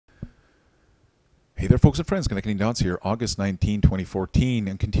Hey there, folks and friends. Connecting Dots here, August 19, 2014,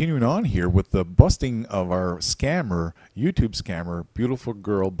 and continuing on here with the busting of our scammer, YouTube scammer, Beautiful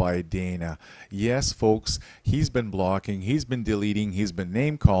Girl by Dana. Yes, folks, he's been blocking, he's been deleting, he's been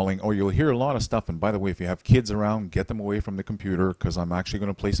name calling. Oh, you'll hear a lot of stuff. And by the way, if you have kids around, get them away from the computer, because I'm actually going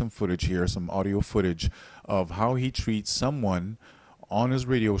to play some footage here, some audio footage of how he treats someone on his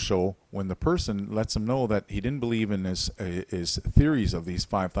radio show when the person lets him know that he didn't believe in his theories of these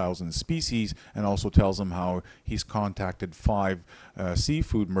 5,000 species, and also tells him how he's contacted 5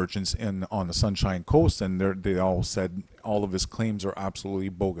 seafood merchants on the Sunshine Coast, and they all said all of his claims are absolutely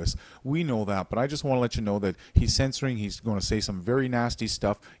bogus. We know that, but I just want to let you know that he's censoring. He's going to say some very nasty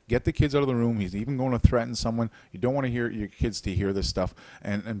stuff. Get the kids out of the room. He's even going to threaten someone. You don't want to hear your kids to hear this stuff.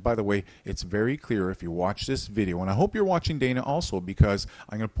 And by the way, it's very clear if you watch this video, and I hope you're watching Dana also, because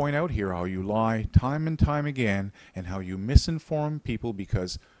I'm going to point out here how you lie time and time again, and how you misinform people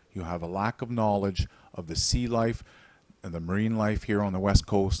because you have a lack of knowledge of the sea life and the marine life here on the West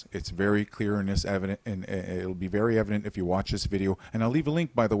Coast. It's very clear in this evident, and it'll be very evident if you watch this video. And I'll leave a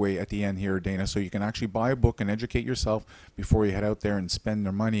link, by the way, at the end here, Dana, so you can actually buy a book and educate yourself before you head out there and spend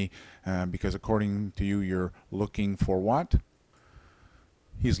their money, because according to you, you're looking for what?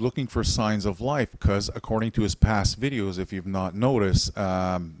 He's looking for signs of life, because according to his past videos, if you've not noticed,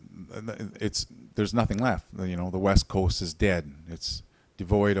 there's nothing left. You know, the West Coast is dead. It's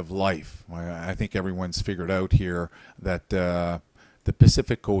devoid of life. I think everyone's figured out here that the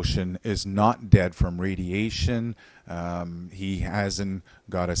Pacific Ocean is not dead from radiation. He hasn't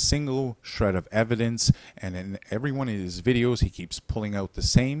got a single shred of evidence, and in every one of his videos he keeps pulling out the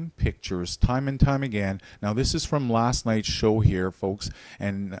same pictures time and time again. Now this is from last night's show here, folks,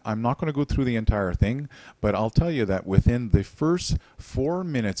 and I'm not going to go through the entire thing, but I'll tell you that within the first 4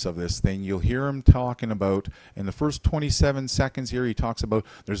 minutes of this thing, you'll hear him talking about, in the first 27 seconds here, he talks about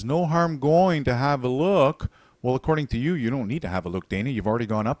there's no harm going to have a look. Well, according to you, you don't need to have a look, Dana. You've already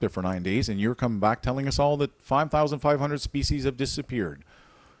gone up there for 9 days, and you're coming back telling us all that 5,500 species have disappeared,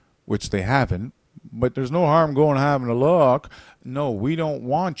 which they haven't. But there's no harm going and having a look. No, we don't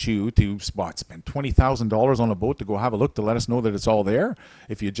want you to spend $20,000 on a boat to go have a look to let us know that it's all there.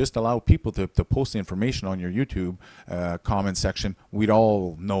 If you just allow people to post the information on your YouTube comment section, we'd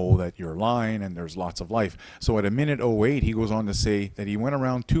all know that you're lying and there's lots of life. So at 1:08, he goes on to say that he went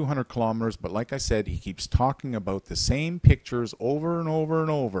around 200 kilometers, but like I said, he keeps talking about the same pictures over and over and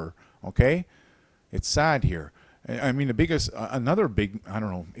over. Okay? It's sad here. I mean, the biggest, another big, I don't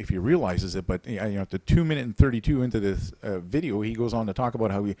know if he realizes it, but you know, at the 2 minute and 32 into this video, he goes on to talk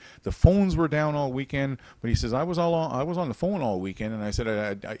about how the phones were down all weekend. But he says I was on the phone all weekend, and I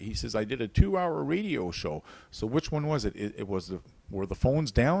said he says I did a 2-hour radio show. So which one was it? Were the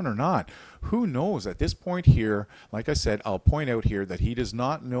phones down or not? Who knows? At this point here, like I said, I'll point out here that he does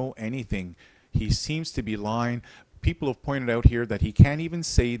not know anything. He seems to be lying. People have pointed out here that he can't even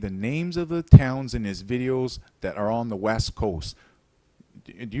say the names of the towns in his videos that are on the West Coast.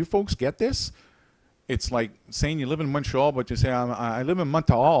 Do you folks get this? It's like saying you live in Montreal, but you say, I live in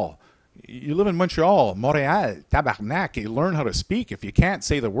Montreal. You live in Montreal, Montreal, tabarnak. You learn how to speak. If you can't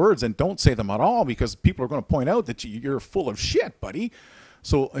say the words, then don't say them at all, because people are going to point out that you're full of shit, buddy.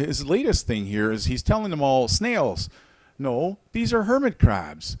 So his latest thing here is he's telling them all snails. No, these are hermit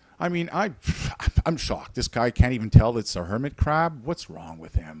crabs. I mean, I'm shocked. This guy can't even tell it's a hermit crab. What's wrong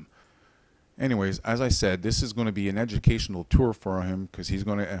with him? Anyways, as I said, this is going to be an educational tour for him, because he's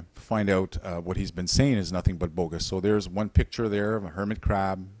going to find out what he's been saying is nothing but bogus. So there's one picture there of a hermit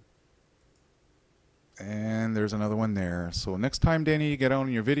crab. And there's another one there. So next time, Danny, you get on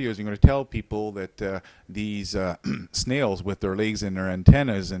in your videos, you're going to tell people that these snails with their legs and their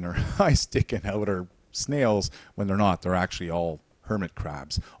antennas and their eyes sticking out are snails, when they're not. They're actually all hermit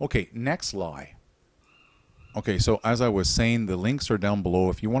crabs. Okay, next lie. Okay, so as I was saying, the links are down below.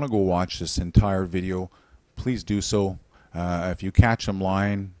 If you want to go watch this entire video, please do so. If you catch him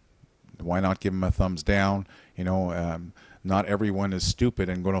lying, why not give him a thumbs down? You know, not everyone is stupid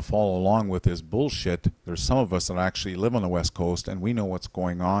and going to follow along with this bullshit. There's some of us that actually live on the West Coast, and we know what's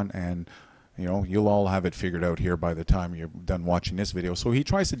going on, and you know, you'll all have it figured out here by the time you're done watching this video. So he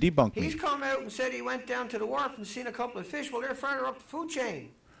tries to debunk me. He's come out and said he went down to the wharf and seen a couple of fish. Well, they're further up the food chain.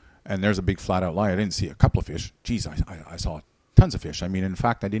 And there's a big flat-out lie. I didn't see a couple of fish. Geez, I saw tons of fish. I mean, in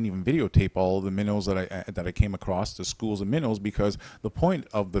fact, I didn't even videotape all of the minnows that I came across, the schools of minnows, because the point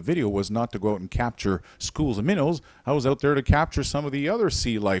of the video was not to go out and capture schools of minnows. I was out there to capture some of the other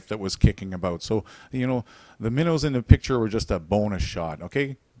sea life that was kicking about. So, you know, the minnows in the picture were just a bonus shot,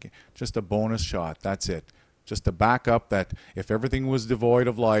 okay? Just a bonus shot. That's it. Just to back up that if everything was devoid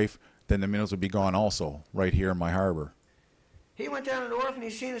of life, then the minnows would be gone also, right here in my harbor. He went down to the wharf and he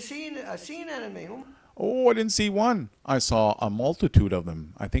seen a sea anemone. Oh, I didn't see one. I saw a multitude of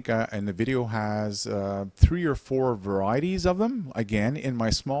them. I think and the video has 3 or 4 varieties of them, again, in my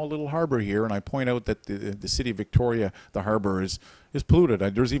small little harbor here. And I point out that the city of Victoria, the harbor, is polluted.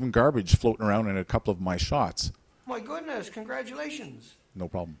 There's even garbage floating around in a couple of my shots. My goodness, congratulations. No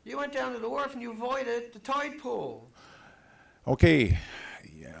problem. You went down to the wharf and you avoided the tide pool. Okay.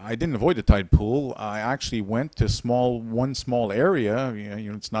 I didn't avoid the tide pool. I actually went to one small area.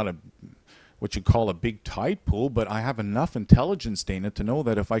 You know, it's not what you call a big tide pool, but I have enough intelligence, Dana, to know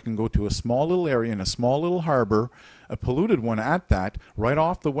that if I can go to a small little area in a small little harbor, a polluted one at that, right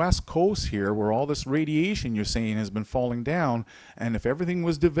off the west coast here, where all this radiation you're saying has been falling down, and if everything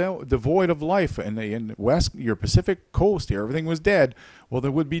was devoid of life in your Pacific coast here, everything was dead, well,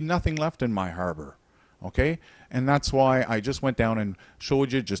 there would be nothing left in my harbor. Okay, and that's why I just went down and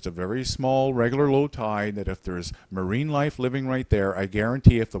showed you just a very small regular low tide, that if there's marine life living right there, I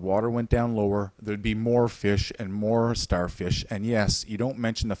guarantee if the water went down lower, there'd be more fish and more starfish. And yes, you don't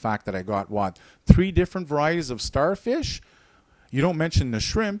mention the fact that I got 3 different varieties of starfish. You don't mention the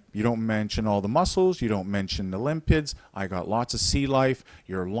shrimp, you don't mention all the mussels, you don't mention the limpids. I got lots of sea life.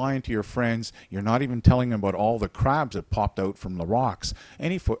 You're lying to your friends. You're not even telling them about all the crabs that popped out from the rocks.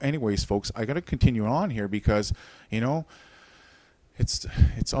 Anyways, folks, I got to continue on here because, you know,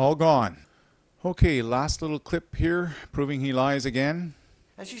 it's all gone. Okay, last little clip here, proving he lies again.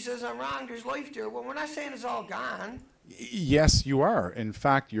 And she says, I'm wrong, there's life there. Well, we're not saying it's all gone. Yes, you are. In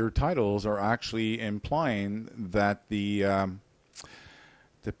fact, your titles are actually implying that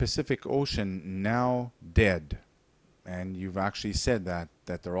the Pacific Ocean now dead, and you've actually said that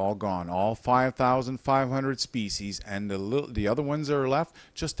they're all gone, all 5,500 species, and the other ones that are left,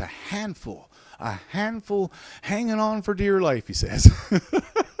 just a handful hanging on for dear life, he says.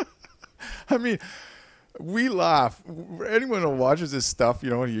 I mean, we laugh. Anyone who watches this stuff, you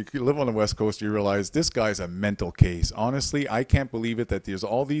know, you live on the West Coast, you realize this guy's a mental case. Honestly, I can't believe it that there's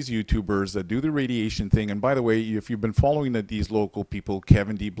all these YouTubers that do the radiation thing. And by the way, if you've been following these local people,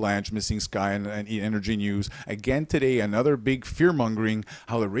 Kevin D. Blanche, Missing Sky, and Energy News, again today, another big fear-mongering,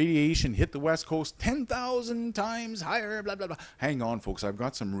 how the radiation hit the West Coast 10,000 times higher, blah, blah, blah. Hang on, folks. I've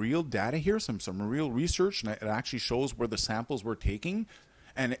got some real data here, some real research, and it actually shows where the samples were taking.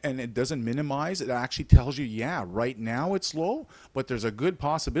 And it doesn't minimize. It actually tells you, yeah, right now it's low, but there's a good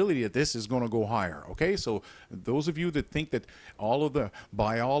possibility that this is going to go higher. Okay, so those of you that think that all of the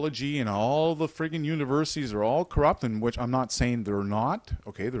biology and all the friggin' universities are all corrupt, and which I'm not saying they're not.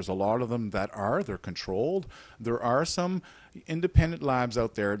 Okay, there's a lot of them that are. They're controlled. There are some independent labs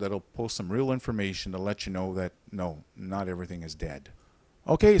out there that'll post some real information to let you know that, no, not everything is dead.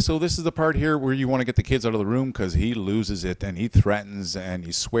 Okay, so this is the part here where you want to get the kids out of the room because he loses it and he threatens and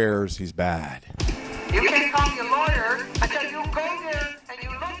he swears he's bad. You can't call me a lawyer until you go there and you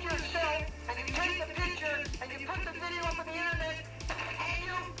look yourself and you take the picture and you put the video up on the internet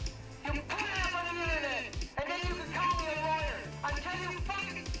and you put it up on the internet and then you can call me a lawyer. Until you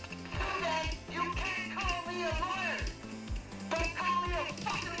fucking do that, you can't call me a lawyer. Don't call me a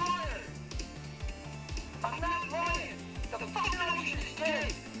fucking lawyer. I'm not lying. The fucking ocean is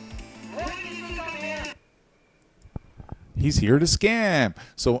dead. What do you think I'm here? He's here to scam.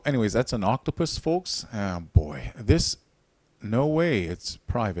 So anyways, that's an octopus, folks. Oh boy, no way, it's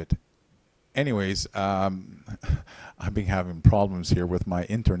private. Anyways, I've been having problems here with my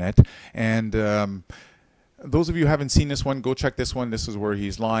internet, and those of you who haven't seen this one, go check this one. This is where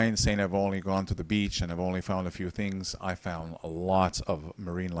he's lying, saying I've only gone to the beach and I've only found a few things. I found lots of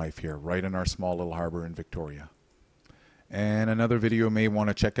marine life here, right in our small little harbor in Victoria. And another video you may want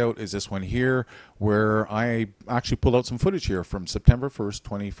to check out is this one here, where I actually pulled out some footage here from September 1st,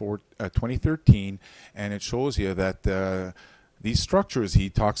 2013, and it shows you that these structures he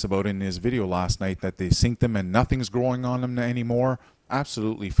talks about in his video last night, that they sink them and nothing's growing on them anymore.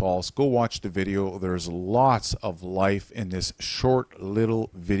 Absolutely false. Go watch the video. There's lots of life in this short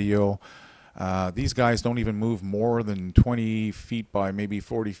little video. These guys don't even move more than 20 feet by maybe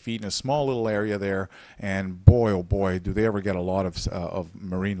 40 feet in a small little area there, and boy, oh boy, do they ever get a lot of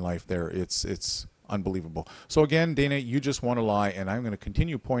marine life there. It's unbelievable. So again, Dana, you just want to lie, and I'm going to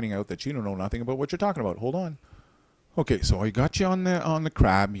continue pointing out that you don't know nothing about what you're talking about. Hold on. Okay, so I got you on the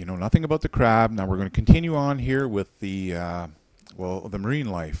crab. You know nothing about the crab. Now we're going to continue on here with the the marine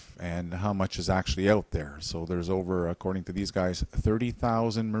life and how much is actually out there. So there's over, according to these guys,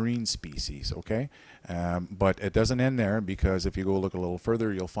 30,000 marine species, okay? But it doesn't end there, because if you go look a little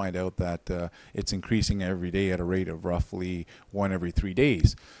further, you'll find out that it's increasing every day at a rate of roughly 1 every 3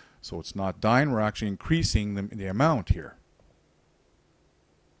 days. So it's not dying, we're actually increasing the amount here.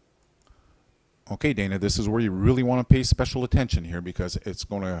 Okay, Dana, this is where you really want to pay special attention here, because it's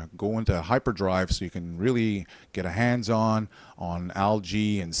going to go into hyperdrive so you can really get a hands-on on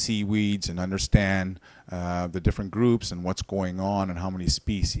algae and seaweeds and understand the different groups and what's going on and how many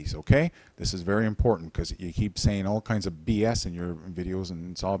species, okay? This is very important because you keep saying all kinds of BS in your videos,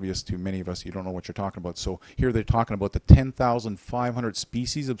 and it's obvious to many of us you don't know what you're talking about. So here they're talking about the 10,500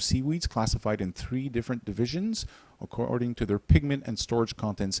 species of seaweeds classified in 3 different divisions according to their pigment and storage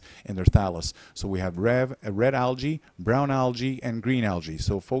contents in their thallus. So we have red algae, brown algae, and green algae.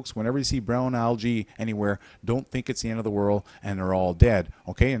 So folks, whenever you see brown algae anywhere, don't think it's the end of the world and they're all dead.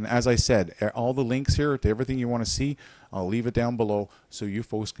 Okay, and as I said, all the links here to everything you want to see, I'll leave it down below so you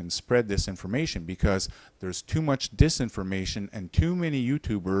folks can spread this information, because there's too much disinformation and too many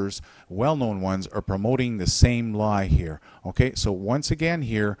YouTubers, well-known ones, are promoting the same lie here. Okay, so once again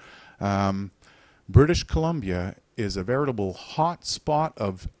here, British Columbia is a veritable hot spot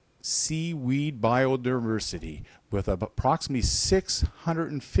of seaweed biodiversity with approximately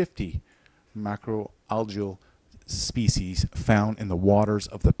 650 macroalgal species found in the waters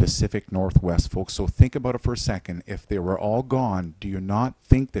of the Pacific Northwest, folks. So think about it for a second. If they were all gone, do you not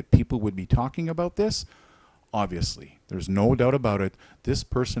think that people would be talking about this? Obviously, there's no doubt about it. This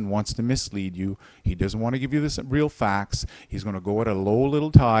person wants to mislead you. He doesn't want to give you this real facts. He's going to go at a low little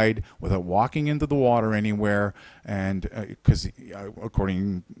tide without walking into the water anywhere, and because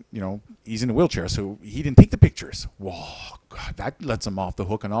according, he's in a wheelchair, so he didn't take the pictures. Whoa, God, that lets him off the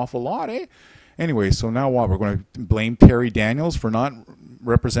hook an awful lot, eh? Anyway, so now what? We're going to blame Terry Daniels for not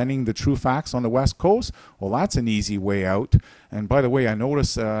representing the true facts on the West Coast? Well, that's an easy way out. And by the way, I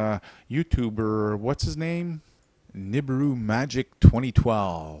noticed YouTuber, what's his name? Nibiru Magic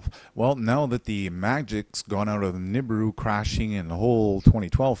 2012. Well, now that the magic's gone out of the Nibiru crashing and the whole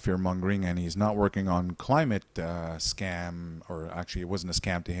 2012 fear-mongering, and he's not working on climate scam, or actually it wasn't a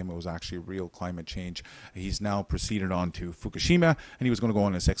scam to him, it was actually real climate change. He's now proceeded on to Fukushima, and he was going to go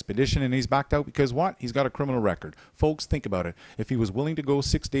on this expedition, and he's backed out because what? He's got a criminal record. Folks, think about it. If he was willing to go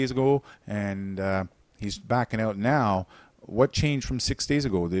 6 days ago and he's backing out now, what changed from 6 days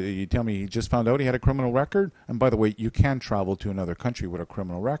ago? You tell me he just found out he had a criminal record? And by the way, you can travel to another country with a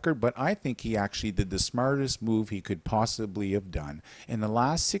criminal record, but I think he actually did the smartest move he could possibly have done. In the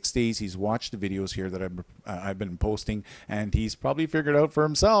last 6 days, he's watched the videos here that I've been posting, and he's probably figured out for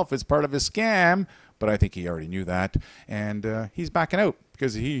himself it's part of his scam, but I think he already knew that, and he's backing out.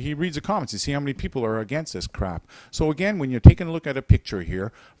 Because he reads the comments. You see how many people are against this crap. So again, when you're taking a look at a picture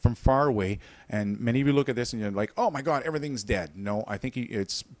here from far away, and many of you look at this and you're like, oh my God, everything's dead. No, I think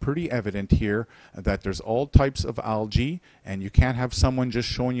it's pretty evident here that there's all types of algae, and you can't have someone just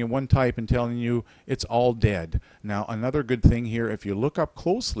showing you one type and telling you it's all dead. Now, another good thing here, if you look up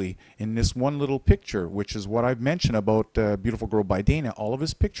closely in this one little picture, which is what I've mentioned about Beautiful Girl by Dana, all of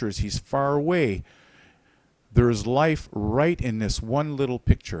his pictures, he's far away. There's life right in this one little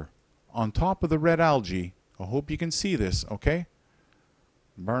picture. On top of the red algae, I hope you can see this, okay?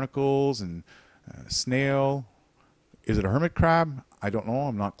 Barnacles and snail. Is it a hermit crab? I don't know.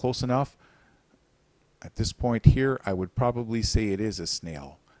 I'm not close enough. At this point here, I would probably say it is a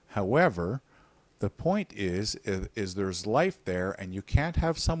snail. However, the point is there's life there, and you can't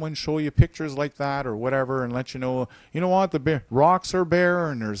have someone show you pictures like that or whatever and let you know what, the rocks are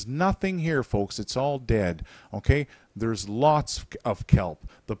bare and there's nothing here, folks. It's all dead, okay? There's lots of kelp.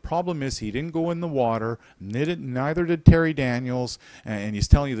 The problem is he didn't go in the water, neither did Terry Daniels, and he's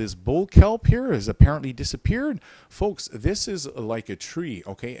telling you this bull kelp here has apparently disappeared. Folks, this is like a tree,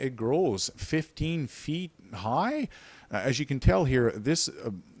 okay? It grows 15 feet high. As you can tell here,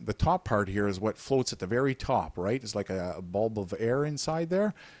 the top part here is what floats at the very top, right? It's like a bulb of air inside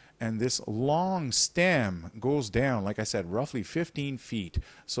there. And this long stem goes down, like I said, roughly 15 feet.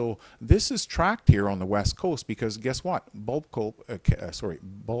 So this is tracked here on the West Coast because guess what? Bull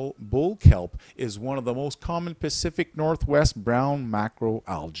kelp is one of the most common Pacific Northwest brown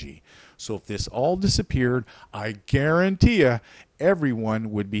macroalgae. So if this all disappeared, I guarantee you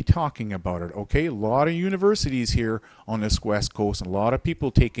everyone would be talking about it, okay? A lot of universities here on this West Coast, and a lot of people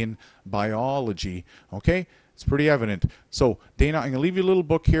taking biology, okay? It's pretty evident. So, Dana, I'm going to leave you a little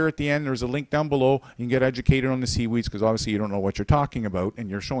book here at the end. There's a link down below. You can get educated on the seaweeds because obviously you don't know what you're talking about, and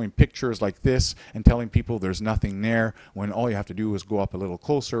you're showing pictures like this and telling people there's nothing there when all you have to do is go up a little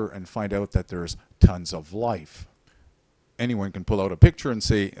closer and find out that there's tons of life. Anyone can pull out a picture and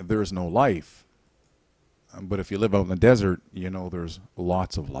say there's no life. But if you live out in the desert, you know there's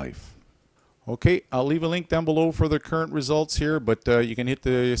lots of life. Okay, I'll leave a link down below for the current results here, but you can hit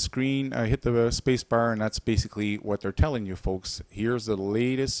the screen, hit the space bar, and that's basically what they're telling you, folks. Here's the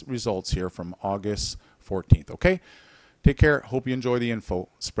latest results here from August 14th, okay? Take care. Hope you enjoy the info.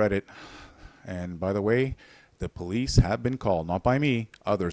 Spread it. And by the way, the police have been called, not by me, others